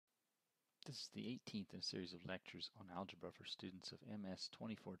This is the 18th in a series of lectures on algebra for students of MS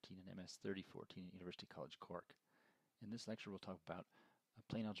 2014 and MS 3014 at University College Cork. In this lecture we'll talk about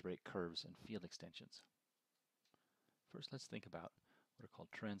plane algebraic curves and field extensions. First, let's think about what are called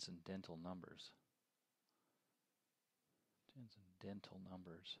transcendental numbers. Transcendental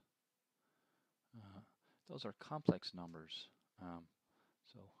numbers. Those are complex numbers.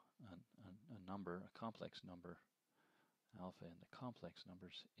 So a number, a complex number, alpha in the complex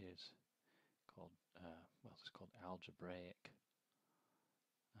numbers is called, it's called algebraic.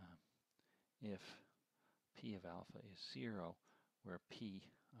 If p of alpha is 0, where p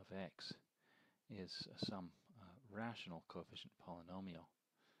of x is some rational coefficient polynomial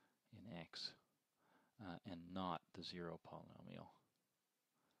in x and not the 0 polynomial.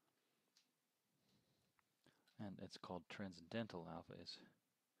 And it's called transcendental. Alpha is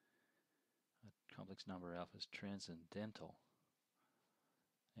a complex number. Alpha is transcendental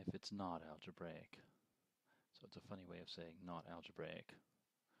if it's not algebraic. So it's a funny way of saying not algebraic.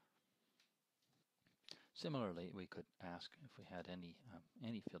 Similarly, we could ask if we had any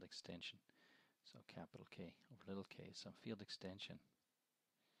field extension. So capital K over little k is some field extension.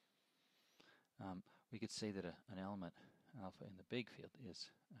 We could say that an element alpha in the big field is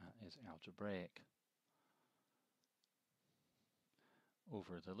algebraic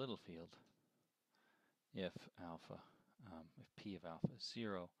over the little field if p of alpha is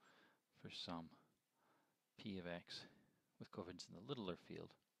 0 for some p of x with coefficients in the littler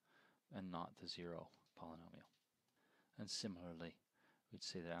field and not the 0 polynomial. And similarly, we'd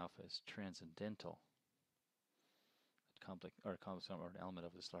say that alpha is transcendental, a complex number or an element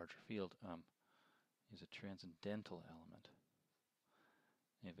of this larger field is a transcendental element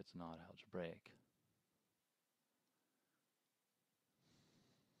if it's not algebraic.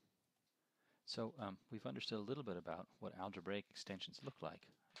 So we've understood a little bit about what algebraic extensions look like,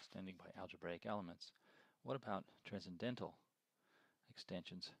 extending by algebraic elements. What about transcendental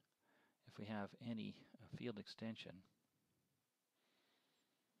extensions? If we have any field extension,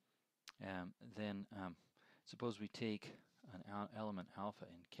 then suppose we take an element alpha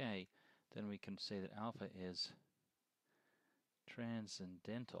in K, then we can say that alpha is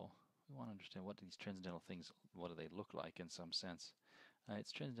transcendental. We want to understand what these transcendental things, what do they look like in some sense.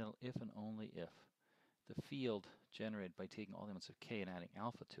 It's transcendental if and only if the field generated by taking all the elements of K and adding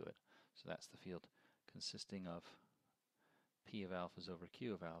alpha to it, so that's the field consisting of P of alphas over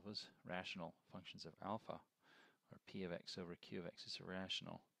Q of alphas, rational functions of alpha, or P of x over Q of x is a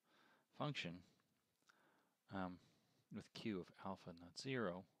rational function with Q of alpha not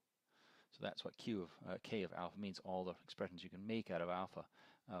 0. So that's what K of alpha means, all the expressions you can make out of alpha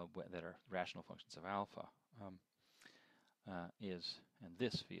that are rational functions of alpha and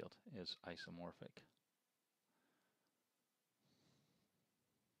this field is isomorphic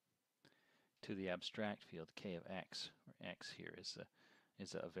to the abstract field K of x, where x here is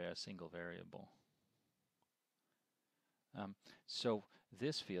a single variable. So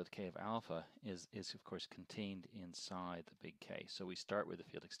this field K of alpha is of course contained inside the big K. So we start with the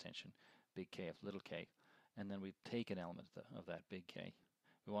field extension big K of little k, and then we take an element of that big K.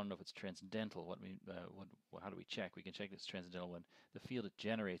 We want to know if it's transcendental. How do we check? We can check that it's transcendental when the field it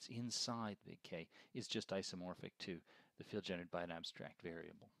generates inside big K is just isomorphic to the field generated by an abstract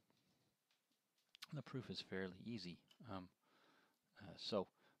variable. And the proof is fairly easy. So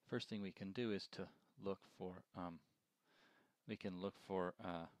first thing we can do is to look for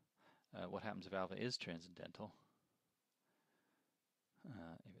what happens if alpha is transcendental.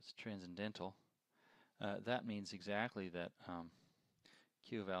 If it's transcendental, that means exactly that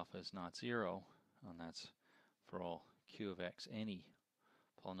Q of alpha is not 0, and that's for all Q of x, any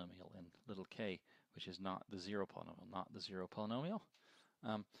polynomial in little k, which is not the 0 polynomial,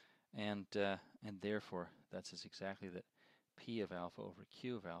 and therefore that says exactly that P of alpha over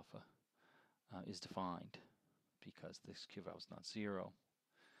Q of alpha is defined because this Q of alpha is not 0,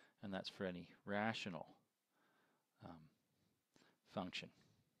 and that's for any rational function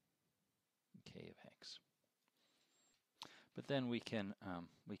K of x. But then we can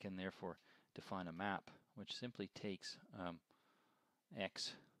therefore define a map which simply takes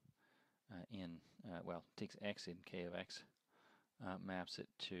x takes x in K of x, maps it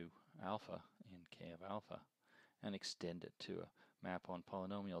to alpha in K of alpha, and extend it to a map on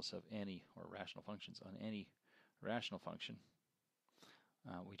polynomials of any, or rational functions on any rational function.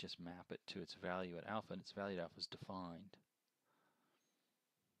 We just map it to its value at alpha, and its value at alpha is defined.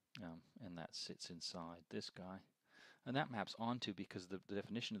 And that sits inside this guy. And that maps onto, because the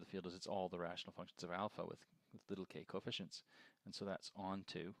definition of the field is it's all the rational functions of alpha with little k coefficients. And so that's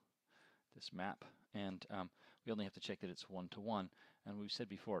onto this map. And we only have to check that it's 1-to-1. And we've said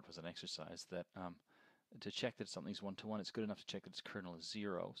before, it was an exercise that to check that something's 1 to 1, it's good enough to check that its kernel is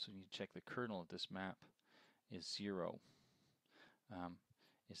 0. So you check the kernel of this map is 0.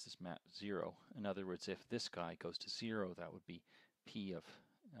 Is this map 0? In other words, if this guy goes to 0, that would be P of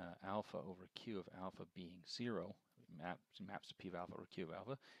alpha over Q of alpha being 0. Maps to P of alpha over Q of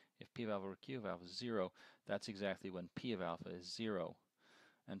alpha. If P of alpha over Q of alpha is 0, that's exactly when P of alpha is 0.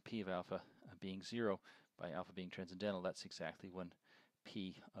 And P of alpha being 0, by alpha being transcendental, that's exactly when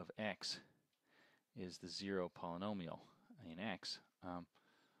P of x is the 0 polynomial in x,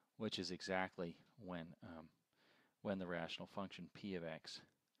 which is exactly when the rational function P of x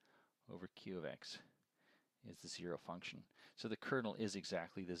over Q of x is the 0 function. So the kernel is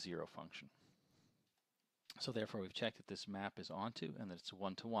exactly the 0 function. So therefore we've checked that this map is onto and that it's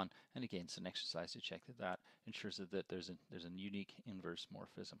 1 to 1. And again, it's an exercise to check that that ensures that there's a unique inverse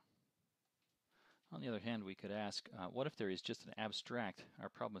morphism. On the other hand, we could ask, what if there is just an abstract, our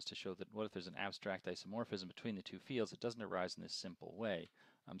problem is to show that what if there's an abstract isomorphism between the two fields? It doesn't arise in this simple way.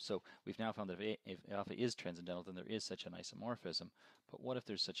 So we've now found that if alpha is transcendental, then there is such an isomorphism. But what if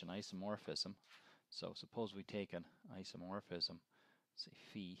there's such an isomorphism? So suppose we take an isomorphism, say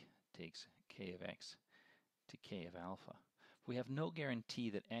phi takes k of x to k of alpha. We have no guarantee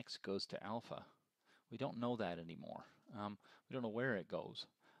that x goes to alpha. We don't know that anymore. We don't know where it goes.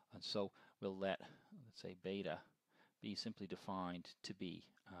 And so we'll let, let's say, beta be simply defined to be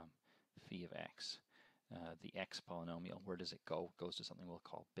phi of x. The x polynomial, where does it go? It goes to something we'll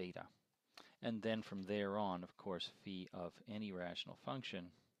call beta. And then from there on, of course, phi of any rational function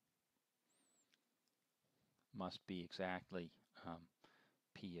must be exactly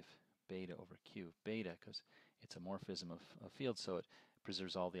p of beta over q of beta, because it's a morphism of fields, so it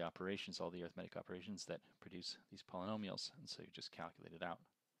preserves all the operations, all the arithmetic operations that produce these polynomials, and so you just calculate it out.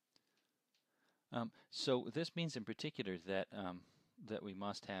 So this means in particular that that we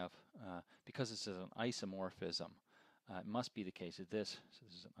must have, because this is an isomorphism, it must be the case of this. So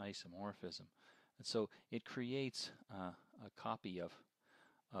this is an isomorphism, and so it creates a copy of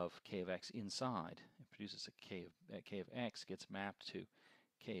k of x inside. It produces a k of x gets mapped to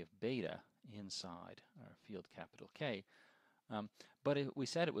k of beta inside our field capital K. But we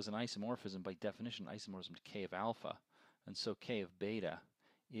said it was an isomorphism by definition, isomorphism to k of alpha, and so k of beta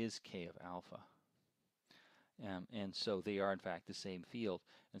is k of alpha. And so they are in fact the same field,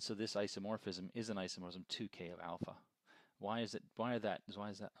 and so this isomorphism is an isomorphism to k of alpha. Why is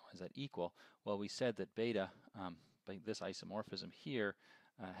that equal? Well, we said that beta, by this isomorphism here,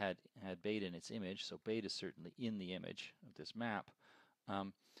 had beta in its image, so beta is certainly in the image of this map,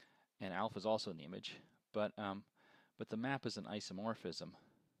 and alpha is also in the image, but the map is an isomorphism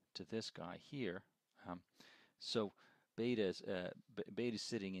to this guy here, so beta is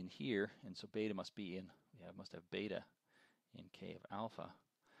sitting in here, and so beta must be in. Must have beta in k of alpha,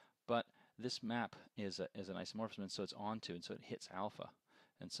 but this map is an isomorphism, and so it's onto, and so it hits alpha,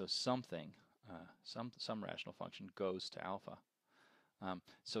 and so something, some rational function goes to alpha.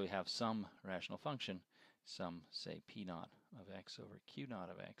 So we have some rational function, some say p naught of x over q naught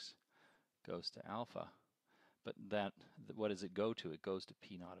of x goes to alpha, but what does it go to? It goes to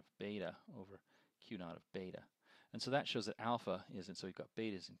p naught of beta over q naught of beta, and so that shows that alpha is, and so we've got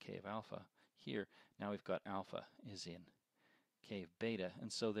betas in k of alpha here. Now we've got alpha is in k of beta,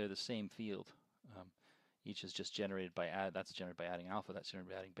 and so they're the same field. Each is just generated by that's generated by adding alpha, that's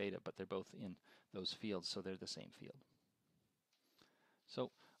generated by adding beta, but they're both in those fields, so they're the same field.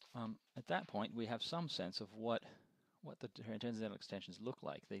 So at that point, we have some sense of what the transcendental extensions look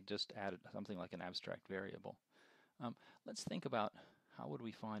like. They just added something like an abstract variable. Let's think about how would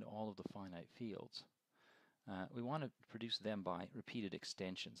we find all of the finite fields. We want to produce them by repeated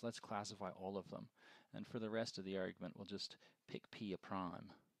extensions. Let's classify all of them. And for the rest of the argument, we'll just pick p a prime,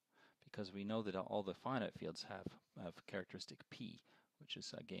 because we know that all the finite fields have characteristic p, which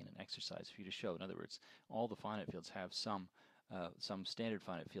is, again, an exercise for you to show. In other words, all the finite fields have some standard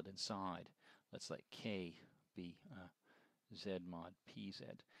finite field inside. Let's let k be z mod pz.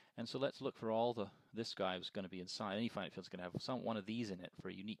 And so let's look for this guy is going to be inside. Any finite field is going to have one of these in it for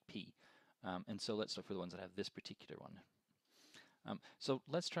a unique p. And so let's look for the ones that have this particular one. So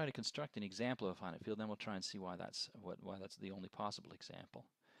let's try to construct an example of a finite field, then we'll try and see why that's the only possible example.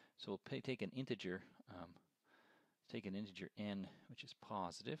 So we'll take an integer n, which is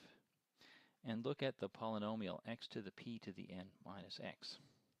positive, and look at the polynomial x to the p to the n minus x.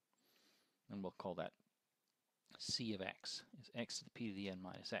 And we'll call that c of x, is x to the p to the n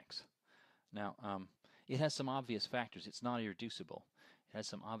minus x. Now, it has some obvious factors. It's not irreducible. It has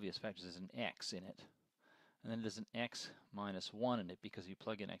some obvious factors. There's an x in it, and then there's an x minus 1 in it, because if you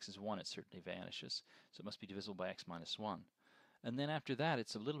plug in x as 1, it certainly vanishes. So it must be divisible by x minus 1. And then after that,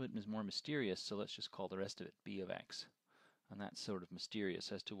 it's a little bit more mysterious, so let's just call the rest of it b of x. And that's sort of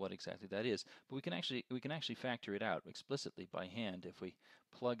mysterious as to what exactly that is. But we can actually factor it out explicitly by hand. If we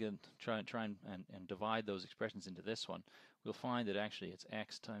plug in, try and divide those expressions into this one, we'll find that actually it's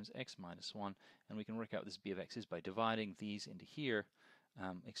x times x minus 1, and we can work out what this b of x is by dividing these into here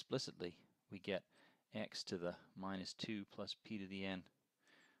explicitly. We get x to the minus 2 plus p to the n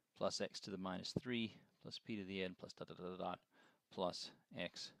plus x to the minus 3 plus p to the n plus dot dot dot dot plus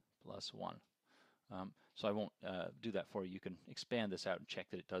x plus 1. So I won't do that for you. You can expand this out and check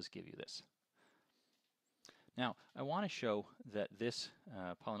that it does give you this. Now, I want to show that this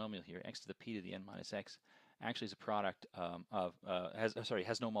polynomial here, x to the p to the n minus x, actually is a product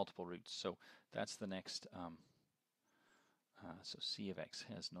has no multiple roots. So that's the next. So c of x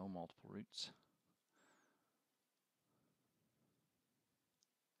has no multiple roots.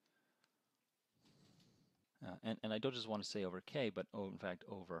 And I don't just want to say over k, but in fact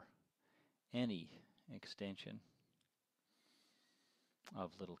over any extension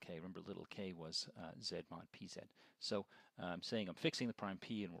of little k. Remember, little k was z mod pz. So I'm saying I'm fixing the prime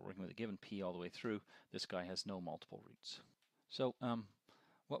p, and we're working with a given p all the way through. This guy has no multiple roots. So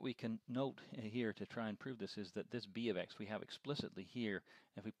what we can note here to try and prove this is that this b of x we have explicitly here.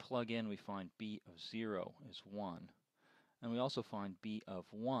 If we plug in, we find b of 0 is 1. And we also find b of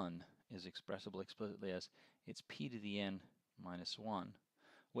 1 is expressible explicitly as it's p to the n minus 1.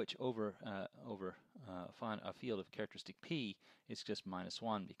 Which over a field of characteristic p is just minus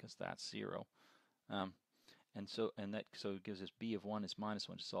 1 because that's 0. So it gives us b of 1 is minus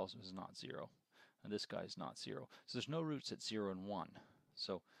 1, which also is not 0. And this guy is not 0. So there's no roots at 0 and 1.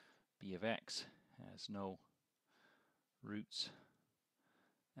 So b of x has no roots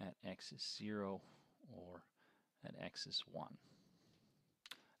at x is 0 or at x is 1.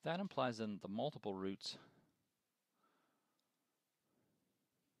 That implies then the multiple roots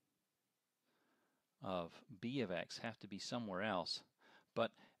of b of x have to be somewhere else,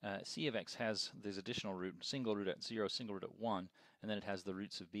 but c of x has this additional root, single root at 0, single root at 1, and then it has the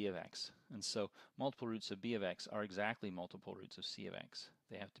roots of b of x. And so multiple roots of b of x are exactly multiple roots of c of x.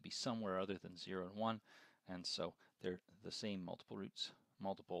 They have to be somewhere other than 0 and 1, and so they're the same multiple roots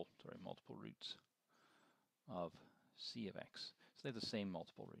of c of x. So they're the same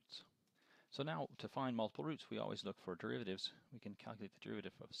multiple roots. So now to find multiple roots, we always look for derivatives. We can calculate the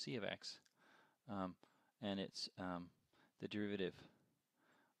derivative of c of x. And it's the derivative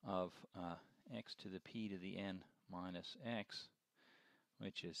of x to the p to the n minus x,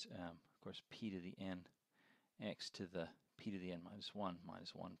 which is, of course, p to the n x to the p to the n minus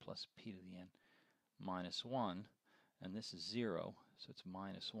 1 plus p to the n minus 1. And this is 0, so it's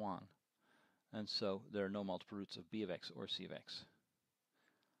minus 1. And so there are no multiple roots of b of x or c of x.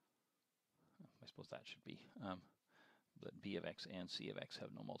 I suppose that should be. But b of x and c of x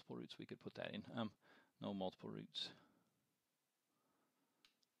have no multiple roots. We could put that in. No multiple roots.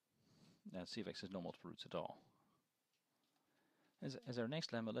 Now c of x has no multiple roots at all. As our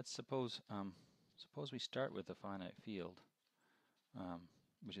next lemma, let's suppose we start with a finite field,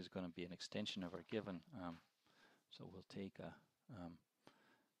 which is going to be an extension of our given. So we'll take a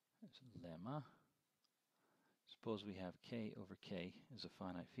lemma. Suppose we have k over k is a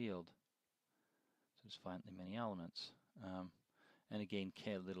finite field. So there's finitely many elements. And again,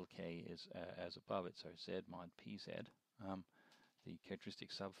 k little k is as above. It's our z mod pz, the characteristic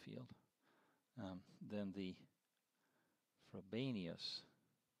subfield. Then the Frobenius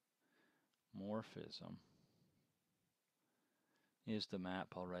morphism is the map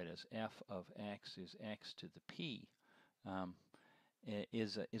I'll write as f of x is x to the p,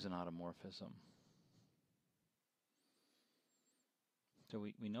 is an automorphism. So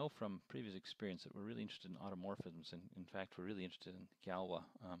we know from previous experience that we're really interested in automorphisms, and in fact we're really interested in Galois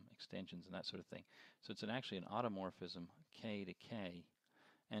extensions and that sort of thing. So it's actually an automorphism k to k,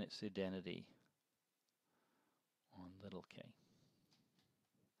 and its identity on little k.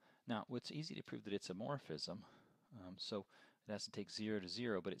 Now, it's easy to prove that it's a morphism, so it has to take 0 to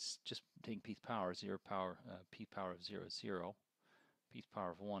 0, but it's just taking pth power, 0 power, p power of 0 is 0, pth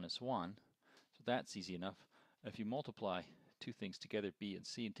power of 1 is 1, so that's easy enough. If you multiply two things together, b and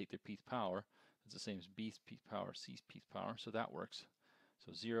c, and take their pth power, it's the same as b's pth power, c's pth power, so that works.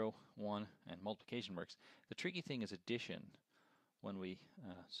 So 0, 1, and multiplication works. The tricky thing is addition. When we,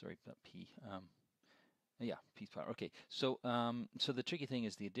 sorry, not p, yeah, pth power. Okay, so so the tricky thing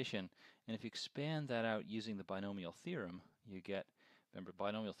is the addition, and if you expand that out using the binomial theorem, you get, remember,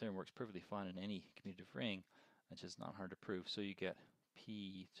 binomial theorem works perfectly fine in any commutative ring. It's just not hard to prove. So you get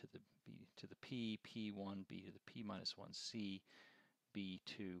p to the b to the p, p1, b to the p minus 1, c,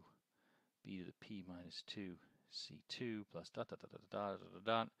 b2, b to the p minus 2, C2 plus dot dot dot dot dot dot dot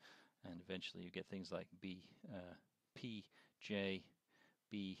dot, and eventually you get things like P J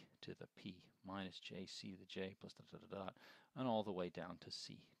B to the P minus J C to the J plus dot dot dot dot, and all the way down to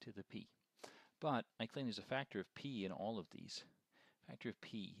C to the P. But I claim there's a factor of P in all of these. Factor of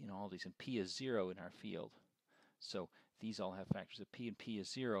P in all of these, and P is 0 in our field. So these all have factors of P, and P is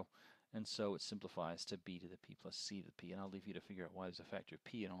 0, and so it simplifies to B to the P plus C to the P. And I'll leave you to figure out why there's a factor of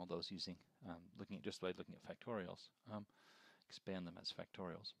P in all those using just by looking at factorials. Expand them as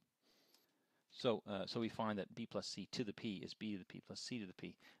factorials. So we find that B plus C to the P is B to the P plus C to the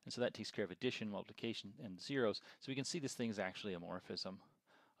P, and so that takes care of addition, multiplication, and zeros. So we can see this thing is actually a morphism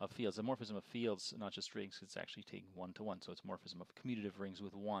of fields. A morphism of fields, not just rings, it's actually taking one-to-one. So it's a morphism of commutative rings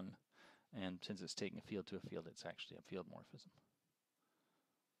with one. And since it's taking a field to a field, it's actually a field morphism.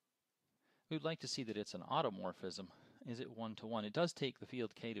 We would like to see that it's an automorphism. Is it one-to-one? It does take the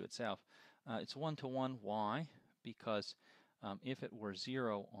field K to itself. It's one-to-one. Why? Because if it were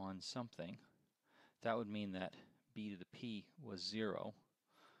 0 on something, that would mean that B to the P was 0.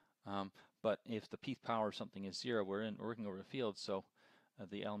 But if the pth power of something is 0, we're working over a field, so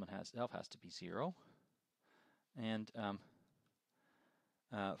the element itself has to be 0. And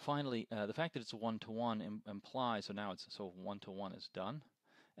finally, the fact that it's a one-to-one implies, so one-to-one is done.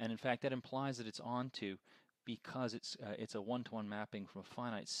 And in fact, that implies that it's onto because it's a one-to-one mapping from a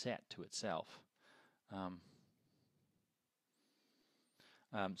finite set to itself.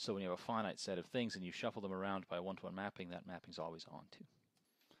 So when you have a finite set of things and you shuffle them around by a one-to-one mapping, that mapping's always onto.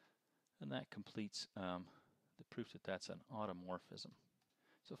 And that completes the proof that that's an automorphism.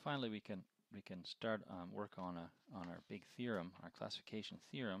 So finally, we can start work on our big theorem, our classification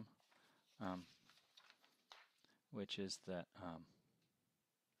theorem, which is that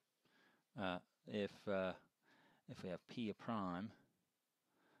if we have P a prime,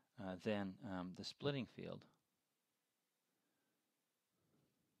 then the splitting field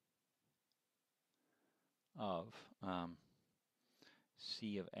of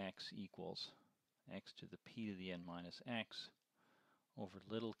C of x equals x to the P to the n minus x over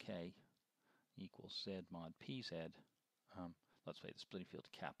little k equals z mod pz. Let's say the splitting field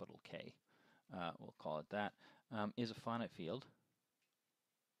capital K, we'll call it that, is a finite field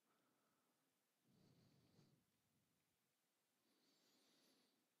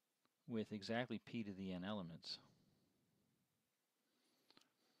with exactly P to the n elements,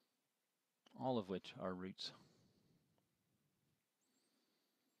 all of which are roots.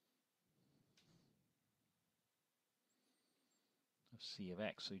 Of C of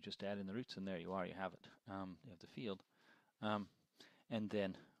x. So you just add in the roots and there you are, you have it. You have the field. And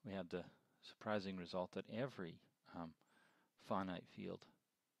then we have the surprising result that every finite field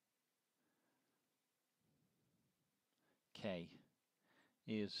K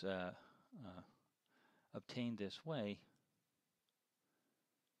is obtained this way,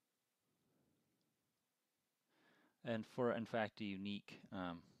 and for in fact a unique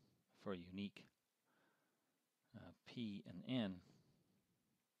P and N,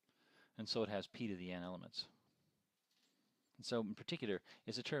 and so it has P to the n elements. And so in particular,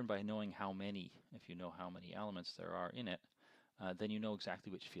 it's determined by knowing how many. If you know how many elements there are in it, then you know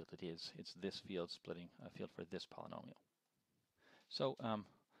exactly which field it is. It's this field splitting a field for this polynomial. So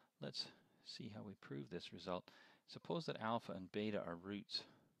let's see how we prove this result. Suppose that alpha and beta are roots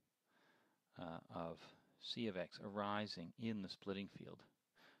of C of x arising in the splitting field.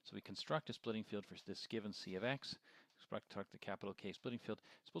 So we construct a splitting field for this given C of x, construct the capital K splitting field.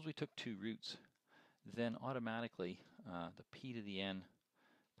 Suppose we took two roots, then automatically the P to the n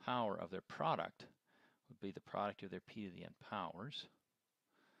power of their product would be the product of their P to the n powers.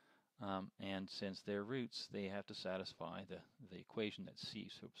 And since they're roots, they have to satisfy the equation that C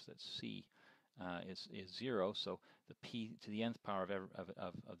is 0. So the P to the nth power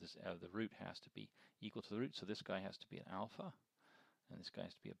of the root has to be equal to the root. So this guy has to be an alpha, and this guy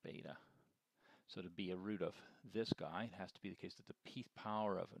has to be a beta. So to be a root of this guy, it has to be the case that the pth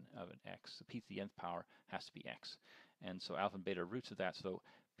power of an x, the p to the nth power, has to be x. And so alpha and beta are roots of that. So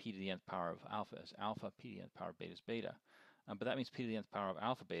p to the nth power of alpha is alpha, p to the nth power of beta is beta. But that means p to the nth power of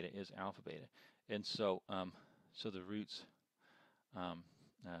alpha beta is alpha beta. And so so the roots,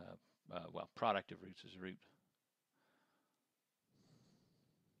 well, product of roots is root.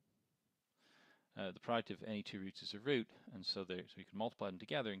 The product of any two roots is a root, and so you can multiply them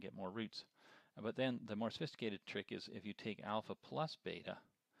together and get more roots. But then the more sophisticated trick is if you take alpha plus beta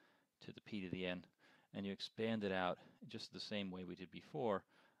to the p to the n, and you expand it out just the same way we did before,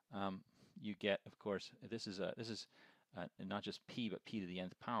 you get, of course, this is not just p, but p to the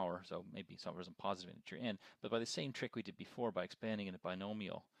nth power, so maybe some positive integer n. But by the same trick we did before, by expanding in a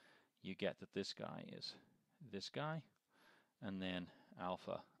binomial, you get that this guy is this guy, and then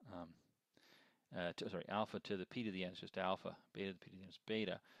alpha, alpha to the p to the n is just alpha, beta to the p to the n is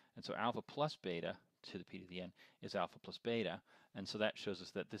beta, and so alpha plus beta to the p to the n is alpha plus beta, and so that shows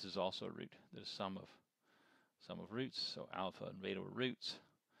us that this is also a root. That is sum of roots, so alpha and beta were roots.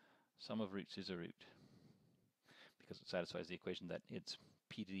 Sum of roots is a root because it satisfies the equation that its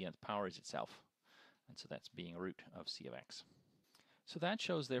p to the nth power is itself, and so that's being a root of c of x. So that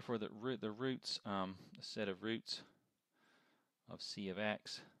shows, therefore, that the roots, the set of roots of c of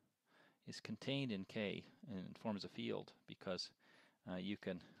x is contained in K and forms a field because you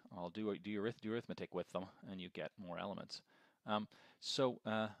can do arithmetic with them and you get more elements. Well,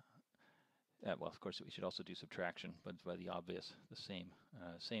 of course, we should also do subtraction, but by the obvious, the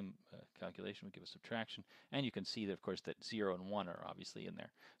same calculation would give us subtraction. And you can see that, of course, that 0 and 1 are obviously in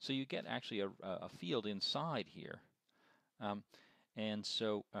there. So you get actually a field inside here. And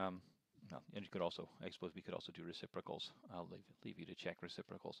you could also, I suppose we could also do reciprocals. I'll leave you to check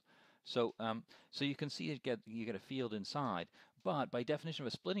reciprocals. So you can see you get a field inside, but by definition of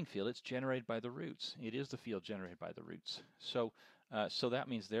a splitting field, it's generated by the roots. It is the field generated by the roots. So that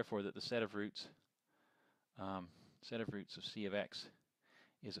means, therefore, that the set of roots of c of x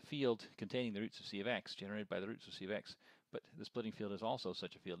is a field containing the roots of c of x, generated by the roots of c of x, but the splitting field is also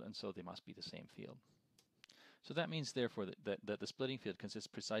such a field, and so they must be the same field. So that means, therefore, that the splitting field consists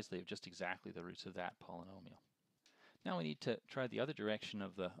precisely of just exactly the roots of that polynomial. Now we need to try the other direction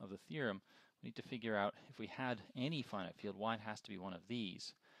of the theorem. We need to figure out if we had any finite field, why it has to be one of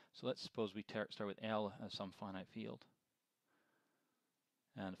these. So let's suppose we start with L as some finite field.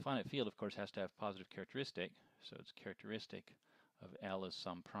 And a finite field, of course, has to have positive characteristic. So it's characteristic of L as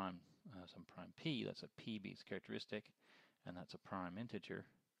some prime p. That's a p-base characteristic, and that's a prime integer.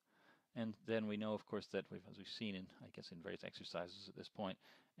 And then we know, of course, that as we've seen in various exercises at this point,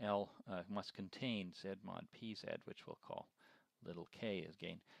 L must contain z mod pz, which we'll call little k as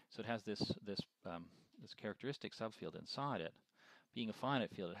gain. So it has this characteristic subfield inside it. Being a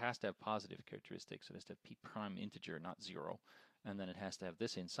finite field, it has to have positive characteristics. So it has to have p prime integer, not 0, and then it has to have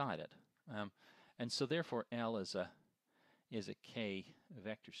this inside it. And so therefore, L is a k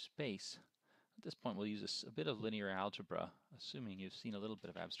vector space. At this point, we'll use a bit of linear algebra, assuming you've seen a little bit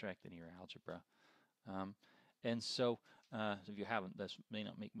of abstract linear algebra. And so, if you haven't, this may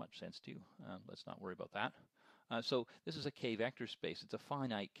not make much sense to you. Let's not worry about that. So this is a k vector space. It's a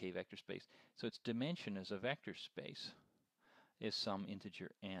finite k vector space. So its dimension as a vector space is some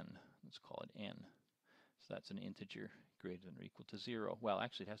integer n. Let's call it n. So that's an integer greater than or equal to 0. Well,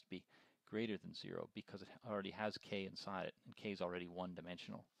 actually, it has to be greater than 0 because it already has k inside it, and k is already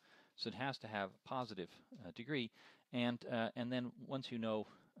one-dimensional. So it has to have a positive degree, and then once you know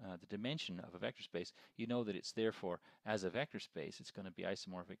the dimension of a vector space, you know that it's therefore, as a vector space, it's going to be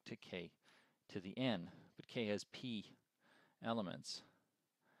isomorphic to k to the n, but k has p elements,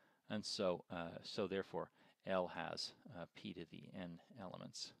 and so therefore L has p to the n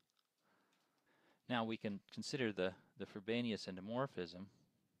elements. Now we can consider the Frobenius endomorphism.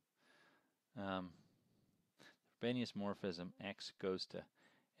 Frobenius morphism x goes to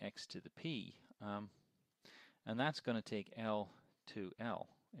x to the p, and that's going to take L to L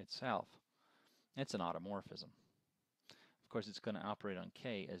itself. It's an automorphism. Of course, it's going to operate on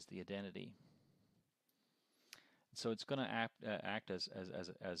k as the identity. So it's going to act as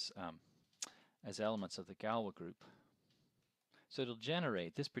elements of the Galois group. So it'll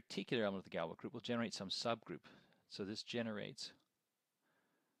generate, this particular element of the Galois group will generate some subgroup. So this generates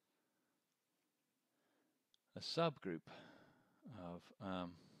a subgroup of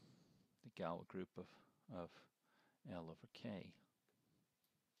the Galois group of L over k.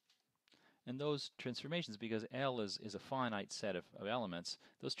 And those transformations, because L is a finite set of elements,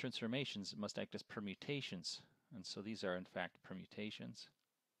 those transformations must act as permutations. And so these are, in fact, permutations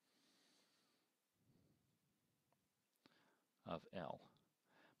of L.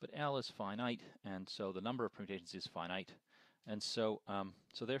 But L is finite, and so the number of permutations is finite. And so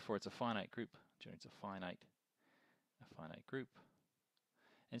therefore it's a finite group. It generates a finite group.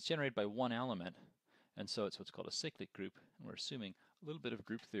 And it's generated by one element, and so it's what's called a cyclic group. And we're assuming a little bit of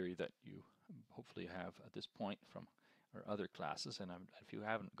group theory that you hopefully have at this point from our other classes. And if you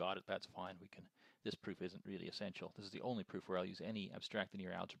haven't got it, that's fine. This proof isn't really essential. This is the only proof where I'll use any abstract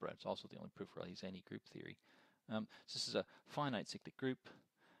linear algebra. It's also the only proof where I'll use any group theory. So this is a finite cyclic group,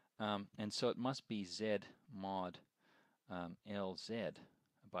 and so it must be Z mod LZ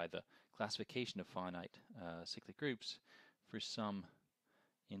by the classification of finite cyclic groups for some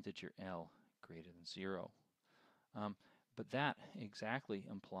integer L greater than 0. But that exactly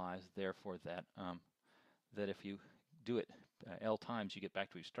implies, therefore, that if you do it L times, you get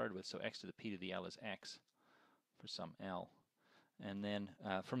back to what you started with. So x to the p to the L is x. for some L. And then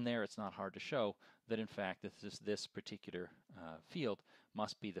from there, it's not hard to show that, in fact, this particular field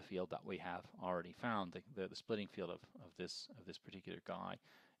must be the field that we have already found. The splitting field of this particular guy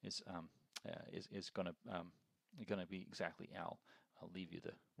is going to be exactly L. I'll leave you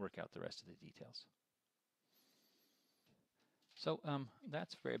to work out the rest of the details. So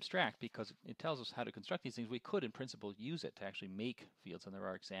that's very abstract because it tells us how to construct these things. We could, in principle, use it to actually make fields, and there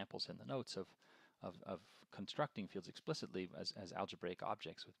are examples in the notes of constructing fields explicitly as algebraic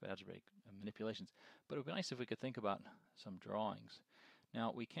objects with algebraic manipulations. But it would be nice if we could think about some drawings.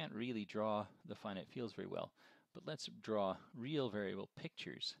 Now, we can't really draw the finite fields very well, but let's draw real variable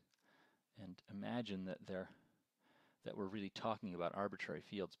pictures and imagine that we're really talking about arbitrary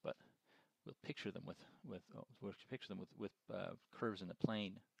fields, but we'll picture them with curves in the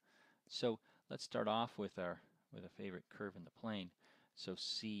plane. So let's start off with a favorite curve in the plane. So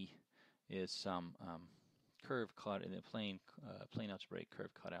C is some curve cut in the plane algebraic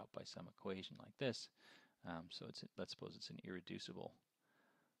curve cut out by some equation like this. So let's suppose it's an irreducible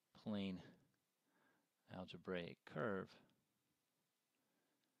plane algebraic curve.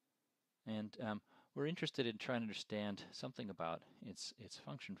 And we're interested in trying to understand something about its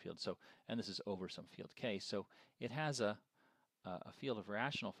function field. So, and this is over some field K. So it has a field of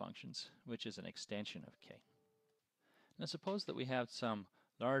rational functions, which is an extension of K. Now suppose that we have some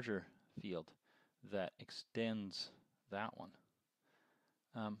larger field that extends that one.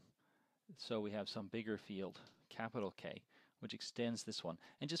 So we have some bigger field, capital K, which extends this one.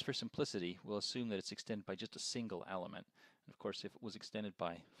 And just for simplicity, we'll assume that it's extended by just a single element. And of course, if it was extended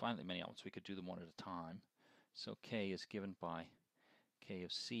by finitely many elements, we could do them one at a time. So K is given by K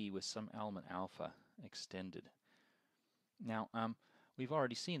of C with some element alpha extended. Now, we've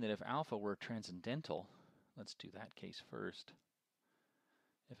already seen that if alpha were transcendental, let's do that case first.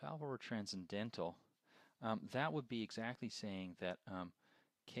 If alpha were transcendental, that would be exactly saying that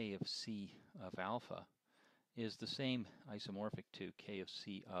K of C of alpha is the same isomorphic to K of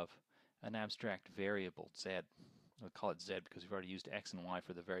C of an abstract variable Z. We'll call it Z because we've already used X and Y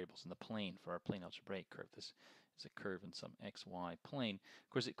for the variables in the plane for our plane algebraic curve. This is a curve in some XY plane. Of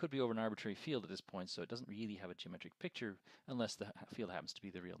course, it could be over an arbitrary field at this point, so it doesn't really have a geometric picture unless the field happens to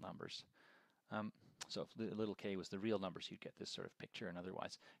be the real numbers. So if the little k was the real numbers, you'd get this sort of picture, and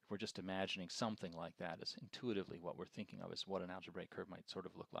otherwise, if we're just imagining something like that as intuitively what we're thinking of is what an algebraic curve might sort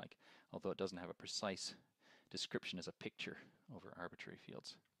of look like, although it doesn't have a precise description as a picture over arbitrary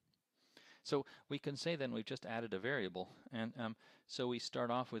fields. So we can say then we've just added a variable, and so we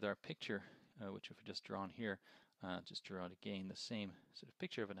start off with our picture, which if we just drawn here, just draw it again, the same sort of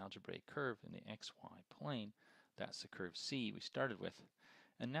picture of an algebraic curve in the xy plane. That's the curve C we started with.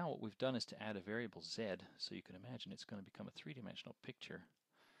 And now what we've done is to add a variable z, so you can imagine it's going to become a three-dimensional picture,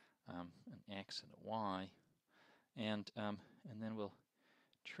 an x and a y, and then we'll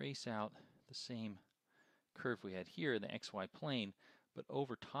trace out the same curve we had here in the xy plane, but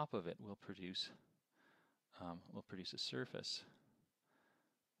over top of it we'll produce a surface,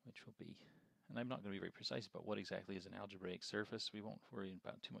 which will be, and I'm not going to be very precise about what exactly is an algebraic surface. We won't worry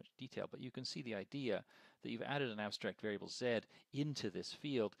about too much detail, but you can see the idea that you've added an abstract variable z into this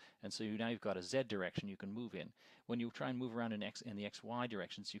field, and so now you've got a z direction you can move in. When you try and move around in the xy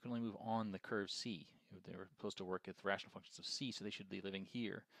directions, you can only move on the curve C. They were supposed to work with rational functions of C, so they should be living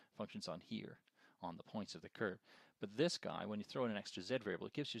here, functions on here, on the points of the curve. But this guy, when you throw in an extra z variable,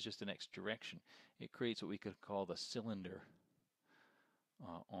 it gives you just an x direction. It creates what we could call the cylinder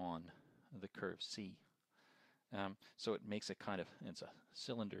on the curve C. So it makes a kind of, it's a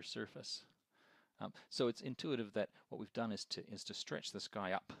cylinder surface. So it's intuitive that what we've done is to stretch this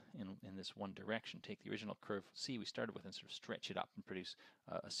guy up in this one direction, take the original curve C we started with and sort of stretch it up and produce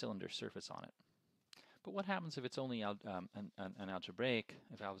a cylinder surface on it. But what happens if it's only an algebraic,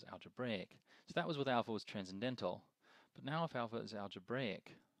 if alpha is algebraic? So that was with alpha was transcendental, but now if alpha is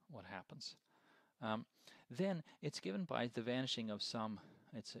algebraic, what happens? Then it's given by the vanishing of some,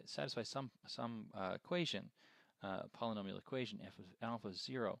 it satisfies some equation, polynomial equation, f of alpha is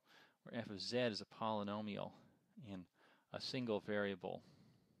 0, where f of z is a polynomial in a single variable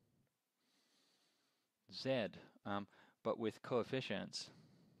z, but with coefficients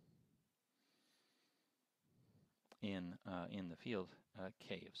in the field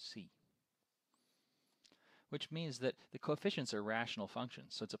k of c, which means that the coefficients are rational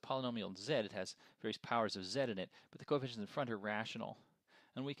functions. So it's a polynomial in z. It has various powers of z in it, but the coefficients in front are rational,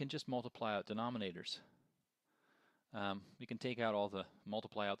 and we can just multiply out denominators. We can take out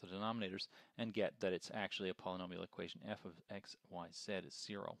multiply out the denominators and get that it's actually a polynomial equation. F of x, y, z is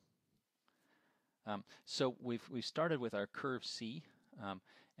 0. So we've started with our curve C,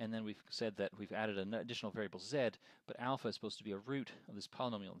 and then we've said that we've added an additional variable z, but alpha is supposed to be a root of this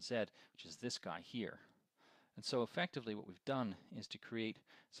polynomial in z, which is this guy here. And so effectively what we've done is to create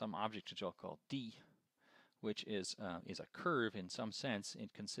some object which I'll call d, which is a curve in some sense.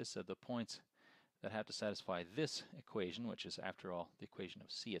 It consists of the points that have to satisfy this equation, which is, after all, the equation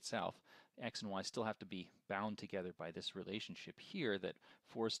of c itself. X and y still have to be bound together by this relationship here that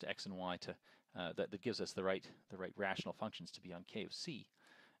forced x and y to that gives us the right rational functions to be on k of c.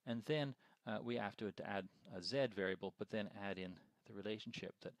 And then we have to add a z variable, but then add in the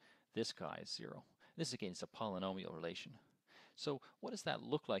relationship that this guy is 0. This again is a polynomial relation. So what does that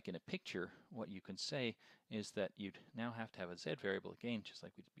look like in a picture? What you can say is that you'd now have to have a z variable again, just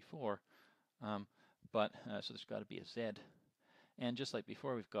like we did before. So there's got to be a z. And just like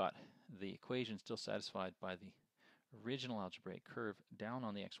before, we've got the equation still satisfied by the original algebraic curve down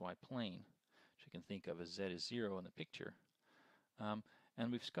on the xy plane, which you can think of as z is 0 in the picture.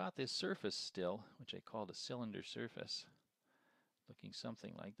 And we've got this surface still, which I called a cylinder surface, looking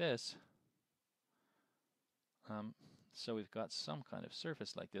something like this. So we've got some kind of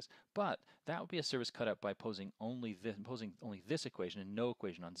surface like this, but that would be a surface cut out by imposing only this equation and no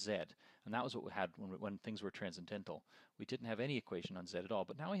equation on z. And that was what we had when things were transcendental. We didn't have any equation on z at all,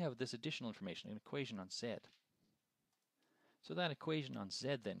 but now we have this additional information, an equation on z. So that equation on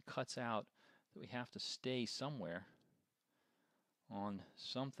z then cuts out that we have to stay somewhere on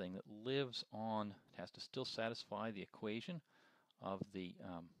something that lives on, it has to still satisfy the equation of the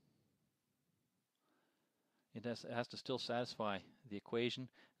it has to still satisfy the equation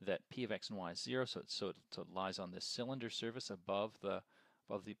that p of x and y is 0, so it lies on this cylinder surface above the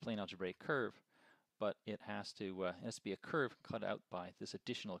plane algebraic curve, but it has to be a curve cut out by this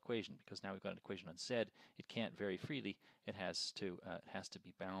additional equation, because now we've got an equation on z. It can't vary freely. It has to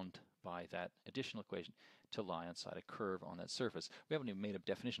be bound by that additional equation to lie inside a curve on that surface. We haven't even made a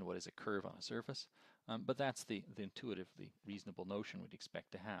definition of what is a curve on a surface, but that's the intuitively reasonable notion we'd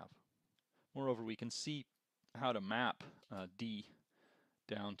expect to have. Moreover, we can see how to map d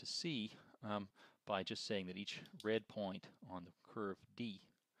down to c by just saying that each red point on the curve d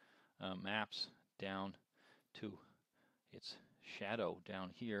maps down to its shadow down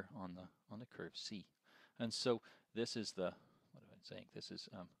here on the curve c. And so this is the, what am I saying? This is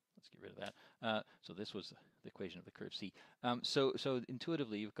let's get rid of that. So this was the equation of the curve c. So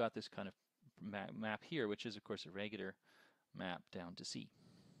intuitively you've got this kind of map here, which is of course a regular map down to c.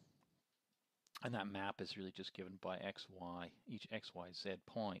 And that map is really just given by x, y. Each x, y, z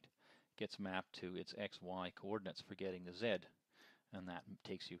point gets mapped to its x, y coordinates for getting the z, and that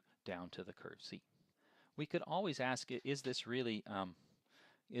takes you down to the curve c. We could always ask, is this really,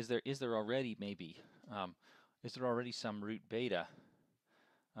 is there already maybe, is there already some root beta,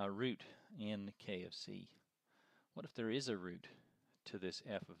 root in k of c? What if there is a root to this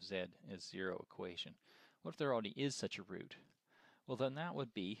f of z is 0 equation? What if there already is such a root? Well, then that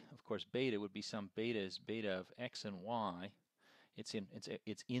would be, of course, beta would be some beta is beta of x and y. It's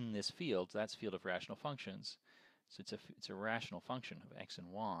in this field. So that's field of rational functions. So it's a rational function of x and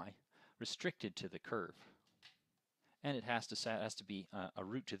y restricted to the curve. And it has to be a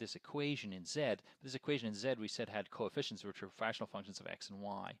root to this equation in z. This equation in z we said had coefficients which were rational functions of x and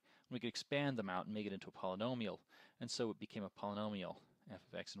y. We could expand them out and make it into a polynomial, and so it became a polynomial f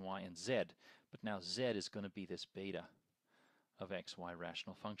of x and y and z. But now z is going to be this beta of x, y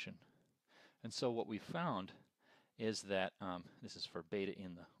rational function. And so what we found is that this is for beta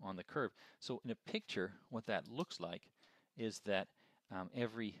on the curve. So in a picture, what that looks like is that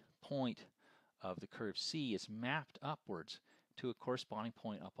every point of the curve C is mapped upwards to a corresponding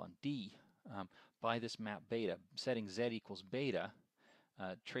point up on D by this map beta. Setting Z equals beta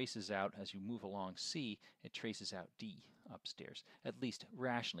traces out, as you move along C, it traces out D upstairs, at least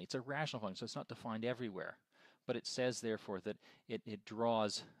rationally. It's a rational function, so it's not defined everywhere. But it says, therefore, that it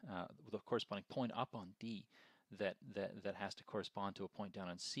draws the corresponding point up on D that has to correspond to a point down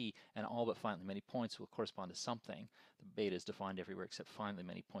on C, and all but finitely many points will correspond to something. The beta is defined everywhere except finitely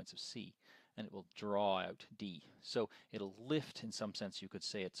many points of C, and it will draw out D. So it'll lift, in some sense, you could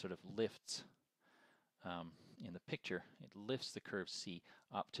say it sort of lifts, in the picture, it lifts the curve C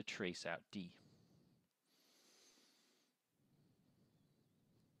up to trace out D.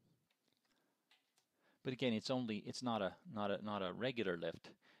 But again, it's not a regular lift.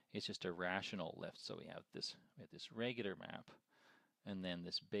 It's just a rational lift. So we have this regular map, and then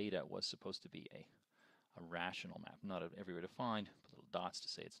this beta was supposed to be a rational map. Not everywhere defined. Put little dots to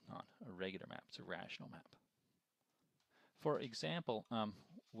say it's not a regular map. It's a rational map. For example,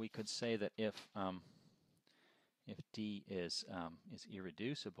 we could say that if D is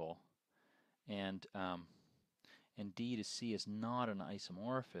irreducible, and and D to C is not an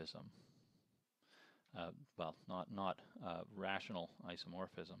isomorphism, well, not rational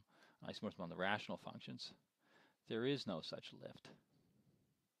isomorphism on the rational functions, there is no such lift.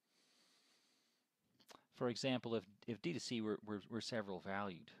 For example, if D to C were several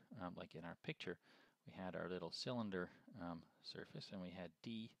valued, like in our picture, we had our little cylinder surface and we had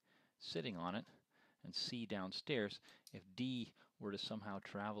D sitting on it and C downstairs. If D were to somehow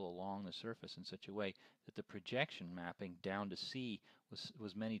travel along the surface in such a way that the projection mapping down to C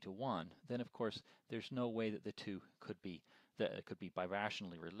was many to one, then of course there's no way that the two could be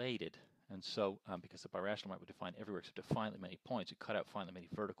birationally related. And so, because the birational map would define everywhere except to finitely many points, it cut out finitely many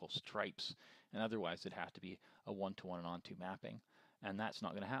vertical stripes, and otherwise it'd have to be a 1-to-1 and onto mapping, and that's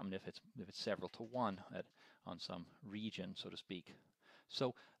not going to happen if it's several to one on some region, so to speak.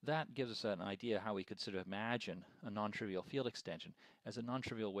 So that gives us an idea how we could sort of imagine a non-trivial field extension as a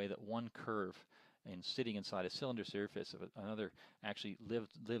non-trivial way that one curve sitting inside a cylinder surface of another actually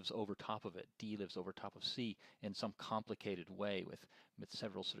lives over top of it. D lives over top of C in some complicated way with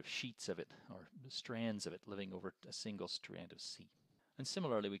several sort of sheets of it or strands of it living over a single strand of C. And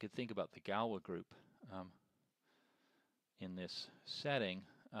similarly, we could think about the Galois group in this setting.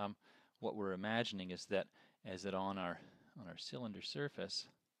 What we're imagining is that on our cylinder surface,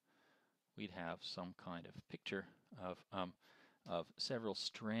 we'd have some kind of picture of several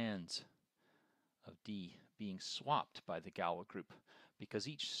strands of D being swapped by the Galois group, because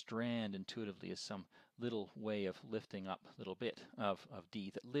each strand intuitively is some little way of lifting up a little bit of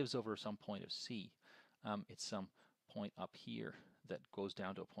D that lives over some point of C. It's some point up here that goes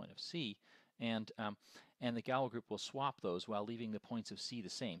down to a point of C, and the Galois group will swap those while leaving the points of C the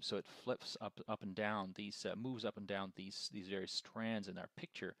same. So it flips up and down these, moves up and down these various strands in our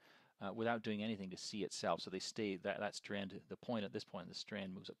picture without doing anything to C itself. So they stay, that strand, the point at this point, the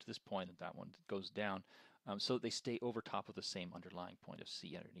strand moves up to this point, and that one goes down. So they stay over top of the same underlying point of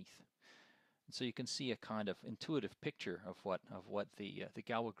C underneath. And so you can see a kind of intuitive picture of what the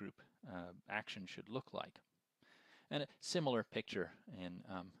Galois group action should look like. And a similar picture in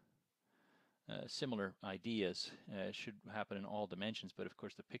similar ideas should happen in all dimensions, but of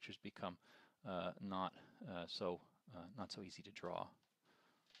course the pictures become not so easy to draw.